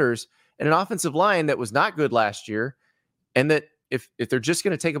Sanders and an offensive line that was not good last year. And that if they're just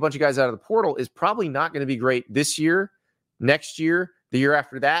going to take a bunch of guys out of the portal, is probably not going to be great this year, next year, the year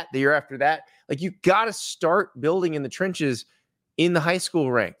after that, the year after that. Like you got to start building in the trenches in the high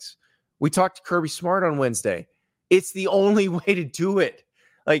school ranks. We talked to Kirby Smart on Wednesday. It's the only way to do it.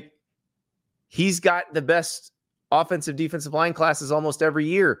 Like he's got the best offensive defensive line classes almost every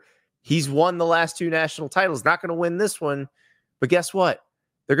year. He's won the last 2 national titles. Not going to win this one, but guess what?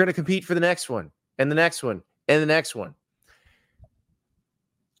 They're going to compete for the next one and the next one and the next one.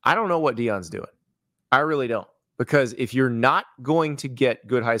 I don't know what Deion's doing. I really don't. Because if you're not going to get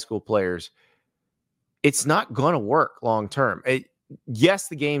good high school players, it's not going to work long term. Yes,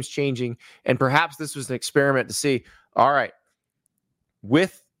 the game's changing, and perhaps this was an experiment to see, all right,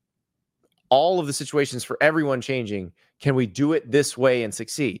 with all of the situations for everyone changing, can we do it this way and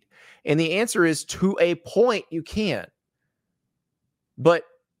succeed? And the answer is, to a point, you can. But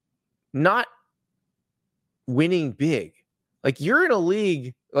not winning big. Like you're in a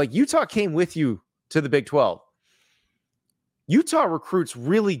league, like Utah came with you to the Big 12. Utah recruits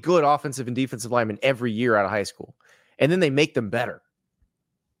really good offensive and defensive linemen every year out of high school, and then they make them better.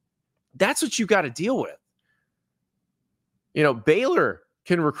 That's what you got to deal with. You know, Baylor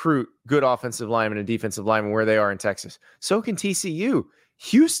can recruit good offensive linemen and defensive linemen where they are in Texas. So can TCU.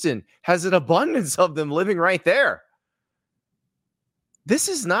 Houston has an abundance of them living right there. This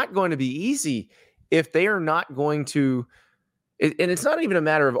is not going to be easy if they are not going to, and it's not even a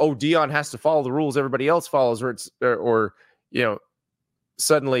matter of, oh, Deion has to follow the rules everybody else follows, or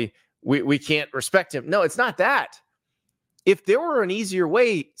suddenly we can't respect him. No, it's not that. If there were an easier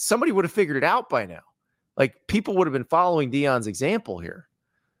way, somebody would have figured it out by now. Like, people would have been following Deion's example here.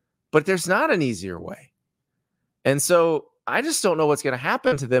 But there's not an easier way. And so I just don't know what's going to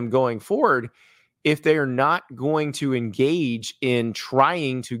happen to them going forward if they are not going to engage in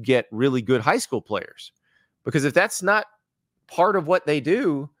trying to get really good high school players. Because if that's not part of what they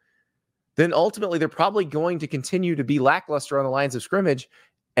do, then ultimately they're probably going to continue to be lackluster on the lines of scrimmage,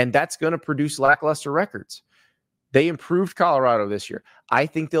 and that's going to produce lackluster records. They improved Colorado this year. I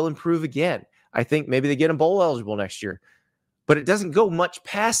think they'll improve again. I think maybe they get them bowl eligible next year. But it doesn't go much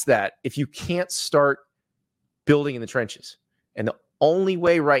past that if you can't start building in the trenches. And the only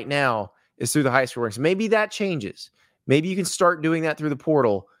way right now is through the high school ranks. Maybe that changes. Maybe you can start doing that through the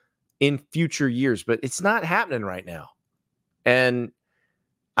portal in future years, but it's not happening right now. And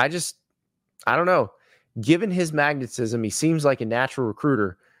I don't know. Given his magnetism, he seems like a natural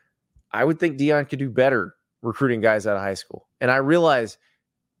recruiter. I would think Deion could do better recruiting guys out of high school. And I realize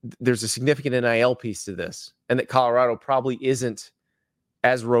there's a significant NIL piece to this, and that Colorado probably isn't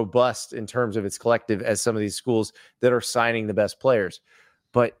as robust in terms of its collective as some of these schools that are signing the best players.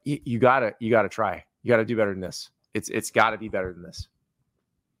 But you gotta try. You gotta do better than this. It's got to be better than this.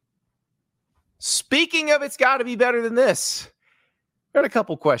 Speaking of, it's got to be better than this. Got a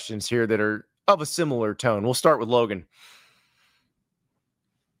couple questions here that are of a similar tone. We'll start with Logan.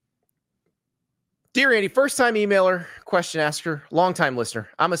 Dear Andy, first-time emailer, question asker, long-time listener.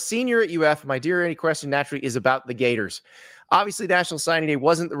 I'm a senior at UF. My Dear Andy question naturally is about the Gators. Obviously, National Signing Day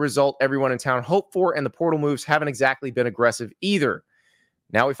wasn't the result everyone in town hoped for, and the portal moves haven't exactly been aggressive either.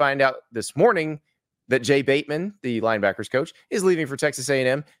 Now we find out this morning that Jay Bateman, the linebackers coach, is leaving for Texas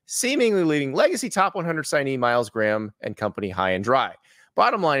A&M, seemingly leaving legacy top 100 signee Miles Graham and company high and dry.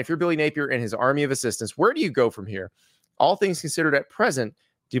 Bottom line, if you're Billy Napier and his army of assistants, where do you go from here? All things considered at present,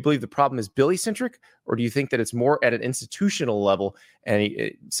 do you believe the problem is Billy-centric, or do you think that it's more at an institutional level? And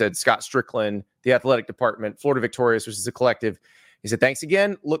he said Scott Strickland, the athletic department, Florida Victorious, which is a collective. He said, thanks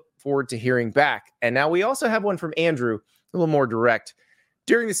again. Look forward to hearing back. And now we also have one from Andrew, a little more direct.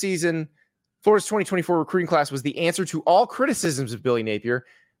 During the season, Florida's 2024 recruiting class was the answer to all criticisms of Billy Napier.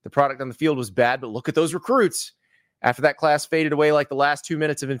 The product on the field was bad, but look at those recruits. After that class faded away like the last 2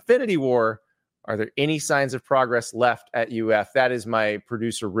 minutes of Infinity War, are there any signs of progress left at UF? That is my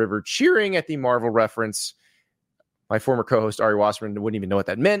producer, River, cheering at the Marvel reference. My former co-host, Ari Wasserman, wouldn't even know what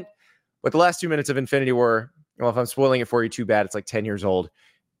that meant. But the last 2 minutes of Infinity War, well, if I'm spoiling it for you, too bad. It's like 10 years old.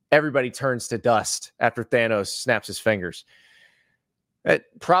 Everybody turns to dust after Thanos snaps his fingers. That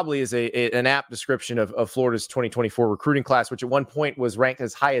probably is an apt description of Florida's 2024 recruiting class, which at one point was ranked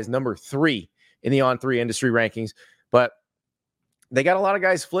as high as number 3 in the On3 industry rankings. But they got a lot of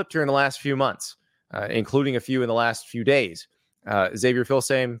guys flipped here in the last few months, including a few in the last few days. Xavier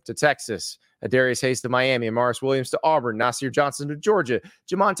Filsame to Texas, Darius Hayes to Miami, Morris Williams to Auburn, Nasir Johnson to Georgia,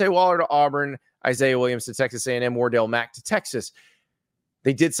 Jamonte Waller to Auburn, Isaiah Williams to Texas A&M, Wardell Mack to Texas.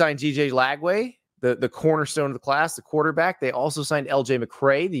 They did sign G.J. Lagway, the cornerstone of the class, the quarterback. They also signed L.J.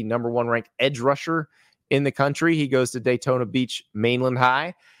 McCray, the number 1 ranked edge rusher in the country. He goes to Daytona Beach Mainland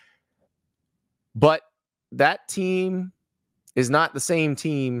High. But that team is not the same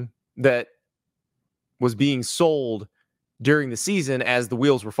team that was being sold during the season as the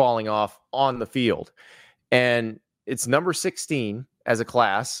wheels were falling off on the field. And it's number 16 as a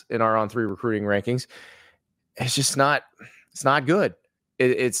class in our On3 recruiting rankings. It's just not, it's not good.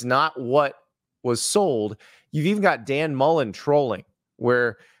 It's not what was sold. You've even got Dan Mullen trolling,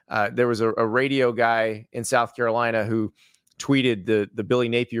 where there was a radio guy in South Carolina who tweeted the Billy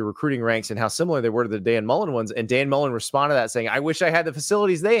Napier recruiting ranks and how similar they were to the Dan Mullen ones. And Dan Mullen responded to that saying, I wish I had the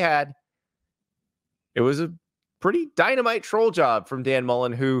facilities they had. It was a pretty dynamite troll job from Dan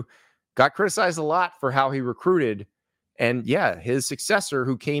Mullen, who got criticized a lot for how he recruited. And yeah, his successor,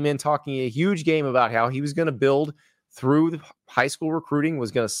 who came in talking a huge game about how he was going to build through the high school recruiting,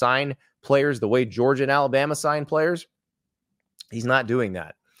 was going to sign players the way Georgia and Alabama signed players. He's not doing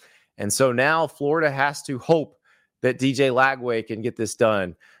that. And so now Florida has to hope that DJ Lagway can get this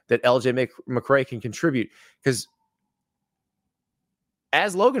done, that LJ McCray can contribute. Because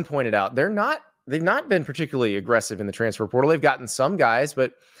as Logan pointed out, they've not been particularly aggressive in the transfer portal. They've gotten some guys,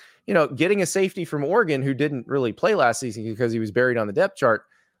 but getting a safety from Oregon who didn't really play last season because he was buried on the depth chart,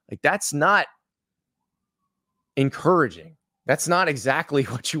 like, that's not encouraging. That's not exactly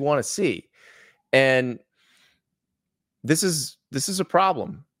what you want to see. And this is this is a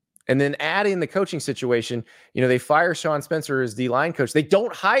problem. And then add in the coaching situation. They fire Sean Spencer as D-line coach. They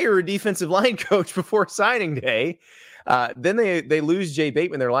don't hire a defensive line coach before signing day. Then they lose Jay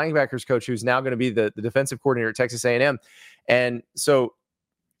Bateman, their linebackers coach, who's now going to be the defensive coordinator at Texas A&M. And so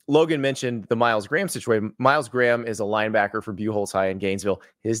Logan mentioned the Miles Graham situation. Miles Graham is a linebacker for Buchholz High in Gainesville.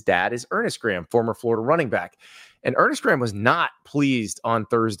 His dad is Ernest Graham, former Florida running back. And Ernest Graham was not pleased on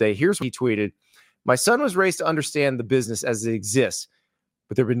Thursday. Here's what he tweeted. My son was raised to understand the business as it exists,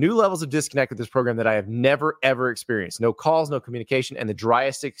 but there have been new levels of disconnect with this program that I have never, ever experienced. No calls, no communication, and the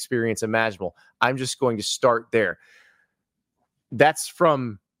driest experience imaginable. I'm just going to start there. That's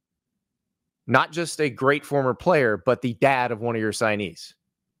from not just a great former player, but the dad of one of your signees.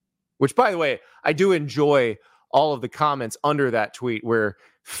 Which, by the way, I do enjoy all of the comments under that tweet where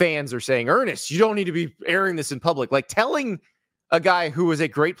fans are saying, Ernest, you don't need to be airing this in public. Like telling a guy who was a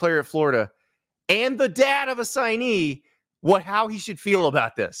great player at Florida and the dad of a signee how he should feel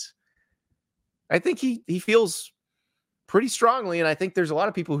about this. I think he feels pretty strongly, and I think there's a lot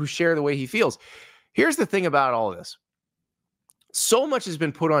of people who share the way he feels. Here's the thing about all of this. So much has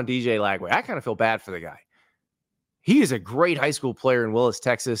been put on DJ Lagway. I kind of feel bad for the guy. He is a great high school player in Willis,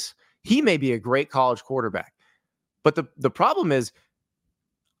 Texas. He may be a great college quarterback. But the problem is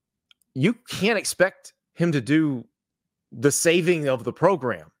you can't expect him to do the saving of the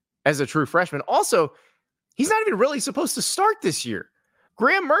program as a true freshman. Also, he's not even really supposed to start this year.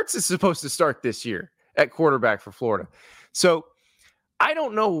 Graham Mertz is supposed to start this year at quarterback for Florida. So I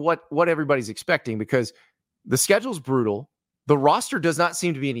don't know what everybody's expecting because the schedule's brutal. The roster does not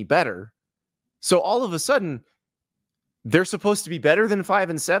seem to be any better. So all of a sudden, they're supposed to be better than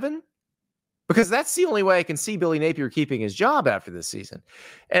 5-7? Because that's the only way I can see Billy Napier keeping his job after this season.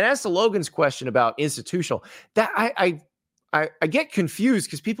 And as to Logan's question about institutional, that I get confused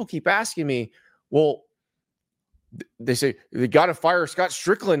because people keep asking me, well, they say they got to fire Scott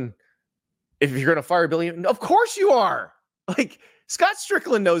Strickland if you're going to fire Billy. Of course you are. Like Scott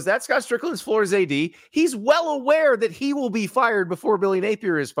Strickland knows that. Scott Strickland's Florida's AD. He's well aware that he will be fired before Billy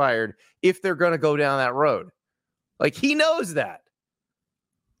Napier is fired if they're going to go down that road. Like he knows that.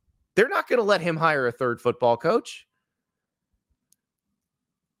 They're not going to let him hire a third football coach.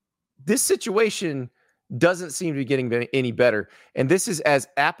 This situation doesn't seem to be getting any better. And this is as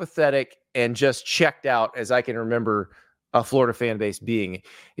apathetic and just checked out as I can remember a Florida fan base being. It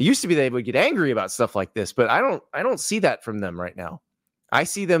used to be they would get angry about stuff like this, but I don't see that from them right now. I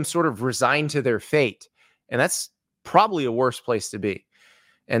see them sort of resigned to their fate. And that's probably a worse place to be.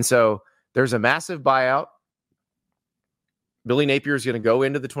 And so there's a massive buyout. Billy Napier is going to go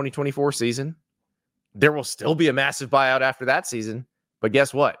into the 2024 season. There will still be a massive buyout after that season. But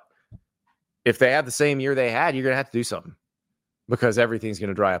guess what? If they have the same year they had, you're going to have to do something because everything's going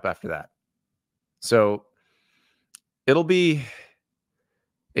to dry up after that. So it'll be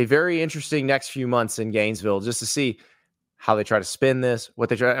a very interesting next few months in Gainesville just to see how they try to spin this, what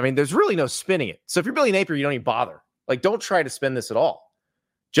they try. I mean, there's really no spinning it. So if you're Billy Napier, you don't even bother. Like, don't try to spin this at all.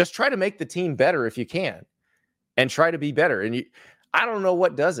 Just try to make the team better if you can. And try to be better. And I don't know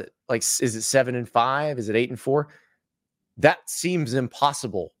what does it. Like, is it 7-5? Is it 8-4? That seems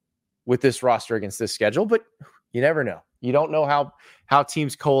impossible with this roster against this schedule, but you never know. You don't know how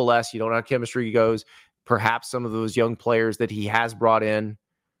teams coalesce. You don't know how chemistry goes. Perhaps some of those young players that he has brought in,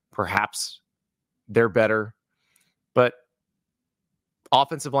 perhaps they're better. But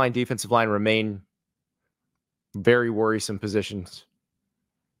offensive line, defensive line remain very worrisome positions.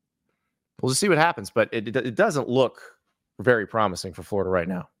 We'll just see what happens, but it doesn't look very promising for Florida right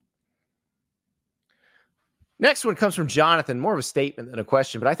now. Next one comes from Jonathan, more of a statement than a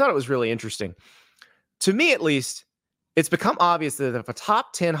question, but I thought it was really interesting. To me, at least, it's become obvious that if a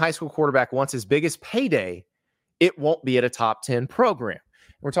top 10 high school quarterback wants his biggest payday, it won't be at a top 10 program.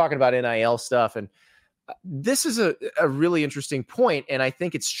 We're talking about NIL stuff, and this is a really interesting point, and I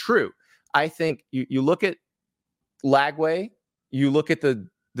think it's true. I think you look at Lagway, you look at the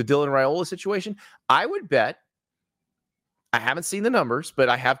Dylan Raiola situation, I would bet, I haven't seen the numbers, but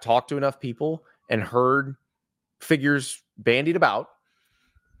I have talked to enough people and heard figures bandied about.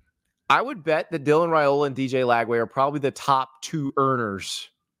 I would bet that Dylan Raiola and DJ Lagway are probably the top 2 earners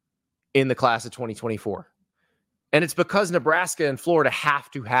in the class of 2024. And it's because Nebraska and Florida have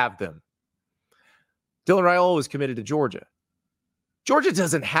to have them. Dylan Raiola was committed to Georgia. Georgia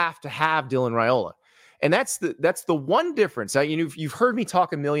doesn't have to have Dylan Raiola. And that's the one difference. You've heard me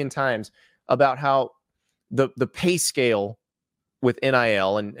talk a million times about how the pay scale with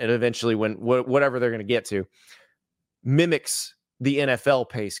NIL and eventually when whatever they're going to get to mimics the NFL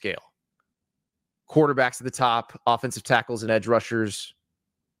pay scale. Quarterbacks at the top, offensive tackles and edge rushers,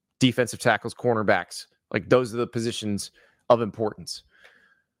 defensive tackles, cornerbacks. Like those are the positions of importance.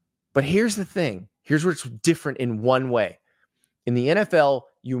 But here's the thing. Here's what's different in one way. In the NFL,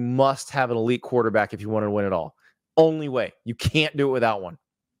 you must have an elite quarterback if you want to win it all. Only way. You can't do it without one.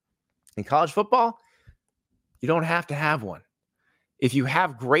 In college football, you don't have to have one. If you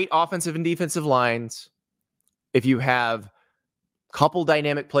have great offensive and defensive lines, if you have a couple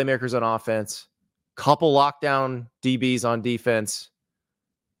dynamic playmakers on offense, couple lockdown DBs on defense,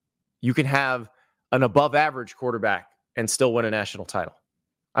 you can have an above average quarterback and still win a national title.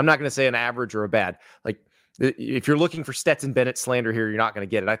 I'm not going to say an average or a bad. Like, if you're looking for Stetson Bennett slander here, you're not going to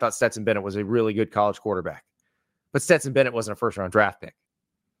get it. I thought Stetson Bennett was a really good college quarterback, but Stetson Bennett wasn't a first-round draft pick.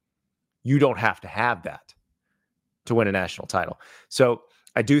 You don't have to have that to win a national title. So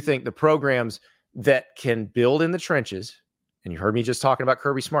I do think the programs that can build in the trenches, and you heard me just talking about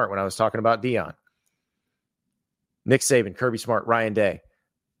Kirby Smart when I was talking about Deion, Nick Saban, Kirby Smart, Ryan Day,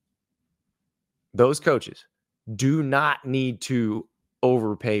 those coaches do not need to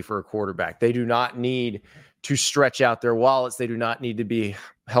overpay for a quarterback. They do not need to stretch out their wallets. They do not need to be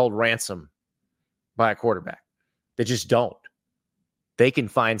held ransom by a quarterback. They just don't. They can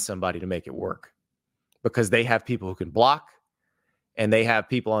find somebody to make it work because they have people who can block and they have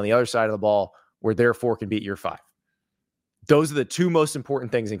people on the other side of the ball where their 4 can beat your 5. Those are the two most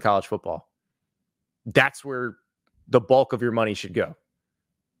important things in college football. That's where the bulk of your money should go.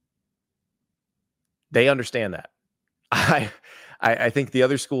 They understand that. I think the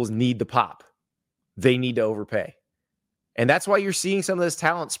other schools need the pop. They need to overpay. And that's why you're seeing some of this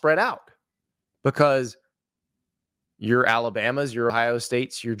talent spread out, because your Alabamas, your Ohio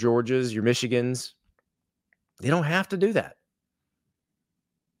States, your Georgias, your Michigans, they don't have to do that.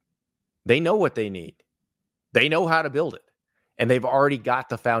 They know what they need. They know how to build it. And they've already got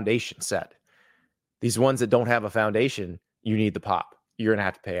the foundation set. These ones that don't have a foundation, you need the pop. You're going to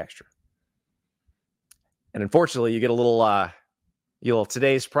have to pay extra. And unfortunately, you get a little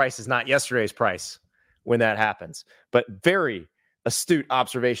today's price is not yesterday's price when that happens. But very astute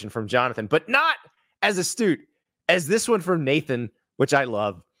observation from Jonathan, but not as astute as this one from Nathan, which I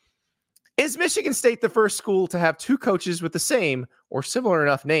love. Is Michigan State the first school to have 2 coaches with the same or similar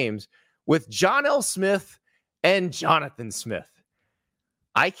enough names with John L. Smith and Jonathan Smith?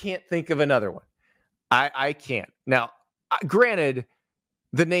 I can't think of another one. I can't. Now, granted,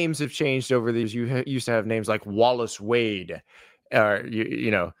 the names have changed over these. You used to have names like Wallace Wade, or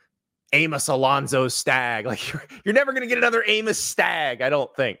Amos Alonzo Stagg. Like you're never going to get another Amos Stagg, I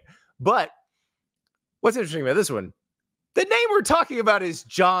don't think. But what's interesting about this one, the name we're talking about is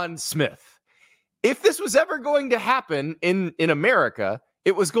John Smith. If this was ever going to happen in America,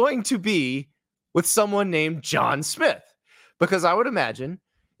 it was going to be with someone named John Smith. Because I would imagine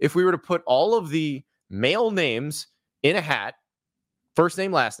if we were to put all of the male names in a hat, first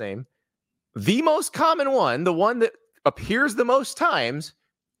name, last name, the most common one, the one that appears the most times,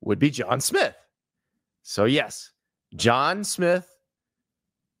 would be John Smith. So yes, John Smith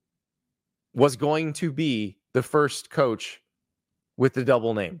was going to be the first coach with the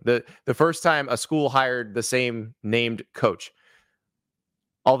double name. The first time a school hired the same named coach.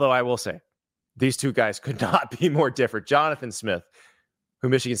 Although I will say, these two guys could not be more different. Jonathan Smith, who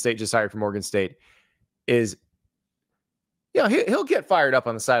Michigan State just hired from Oregon State, is, he'll get fired up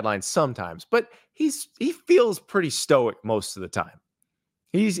on the sidelines sometimes, but he feels pretty stoic most of the time.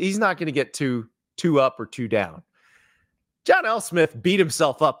 He's not going to get too up or too down. John L. Smith beat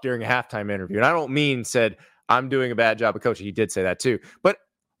himself up during a halftime interview, and I don't mean said, I'm doing a bad job of coaching. He did say that too, but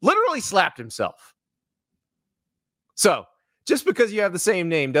literally slapped himself. So just because you have the same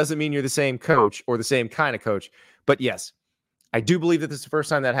name doesn't mean you're the same coach or the same kind of coach. But yes, I do believe that this is the first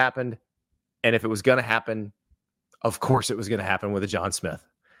time that happened. And if it was going to happen, of course it was going to happen with a John Smith.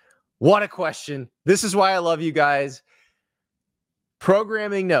 What a question. This is why I love you guys.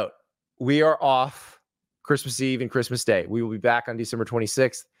 Programming note, we are off Christmas Eve and Christmas Day. We will be back on December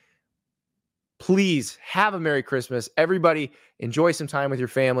 26th. Please have a Merry Christmas. Everybody enjoy some time with your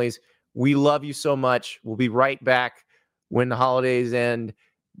families. We love you so much. We'll be right back when the holidays end.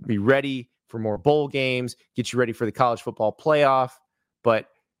 Be ready for more bowl games, get you ready for the college football playoff. But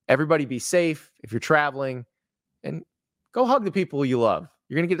everybody be safe if you're traveling, and go hug the people you love.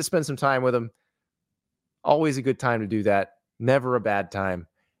 You're going to get to spend some time with them. Always a good time to do that. Never a bad time.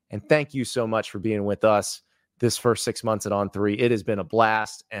 And thank you so much for being with us this first 6 months at On 3. It has been a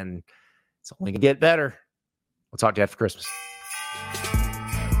blast, and it's only going to get better. We'll talk to you after Christmas.